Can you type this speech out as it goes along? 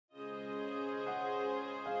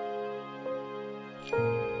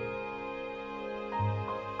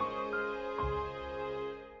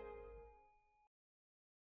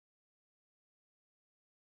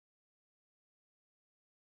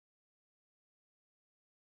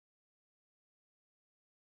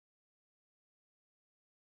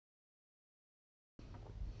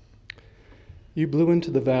You blew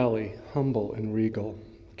into the valley, humble and regal,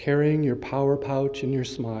 carrying your power pouch in your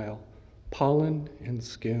smile, pollen and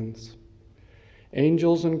skins.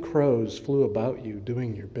 Angels and crows flew about you,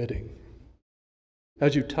 doing your bidding.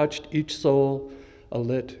 As you touched each soul,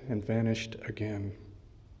 alit and vanished again.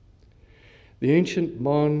 The ancient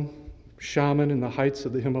Mon shaman in the heights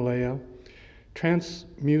of the Himalaya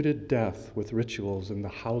transmuted death with rituals in the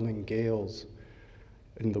howling gales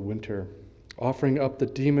in the winter, offering up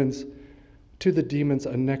to the demons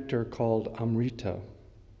a nectar called Amrita,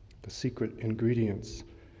 the secret ingredients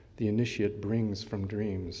the initiate brings from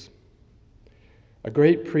dreams. A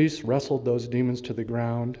great priest wrestled those demons to the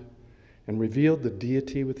ground and revealed the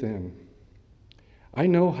deity within. I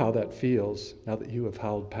know how that feels now that you have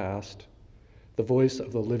howled past, the voice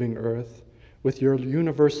of the living earth, with your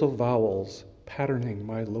universal vowels patterning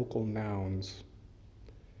my local nouns.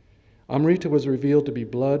 Amrita was revealed to be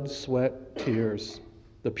blood, sweat, tears,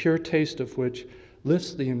 the pure taste of which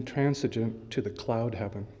lifts the intransigent to the cloud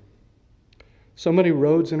heaven. So many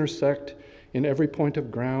roads intersect in every point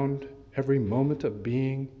of ground, every moment of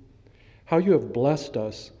being. How you have blessed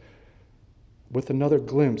us with another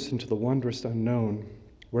glimpse into the wondrous unknown,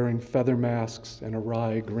 wearing feather masks and a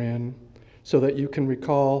wry grin, so that you can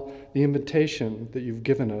recall the invitation that you've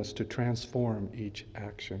given us to transform each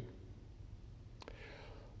action.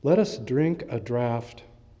 Let us drink a draught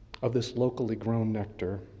of this locally grown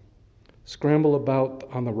nectar, scramble about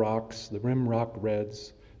on the rocks, the rim rock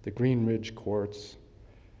reds, the green ridge quartz,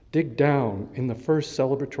 dig down in the first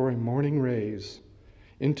celebratory morning rays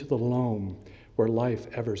into the loam where life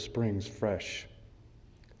ever springs fresh,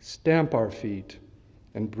 stamp our feet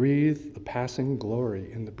and breathe the passing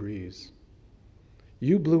glory in the breeze.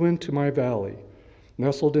 You blew into my valley,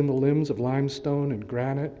 nestled in the limbs of limestone and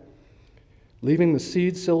granite, leaving the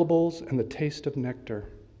seed syllables and the taste of nectar,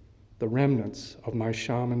 the remnants of my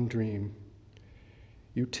shaman dream.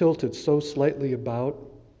 You tilted so slightly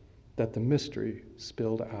about that the mystery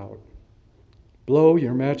spilled out. Blow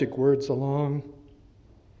your magic words along,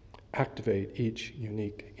 activate each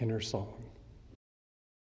unique inner song.